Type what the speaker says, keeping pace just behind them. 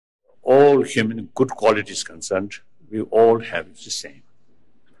all human good qualities concerned, we all have the same.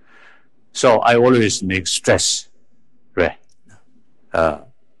 So I always make stress, right?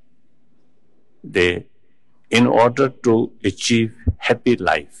 In order to achieve happy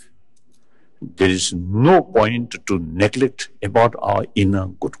life, there is no point to neglect about our inner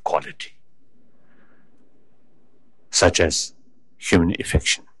good quality, such as human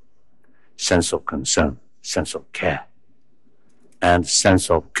affection, sense of concern, sense of care, and sense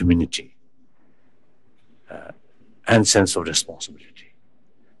of community, and sense of responsibility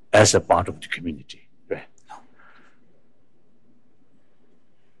as a part of the community. Right?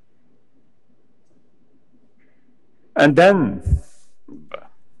 And then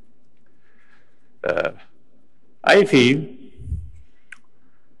I feel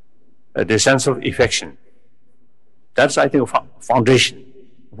the sense of affection. That's, I think, a foundation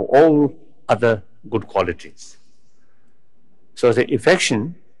of all other good qualities. So the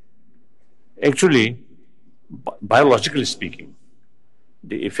affection, actually, biologically speaking,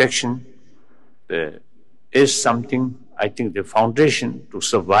 the affection is something, I think, the foundation to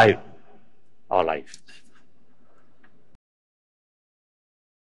survive our life.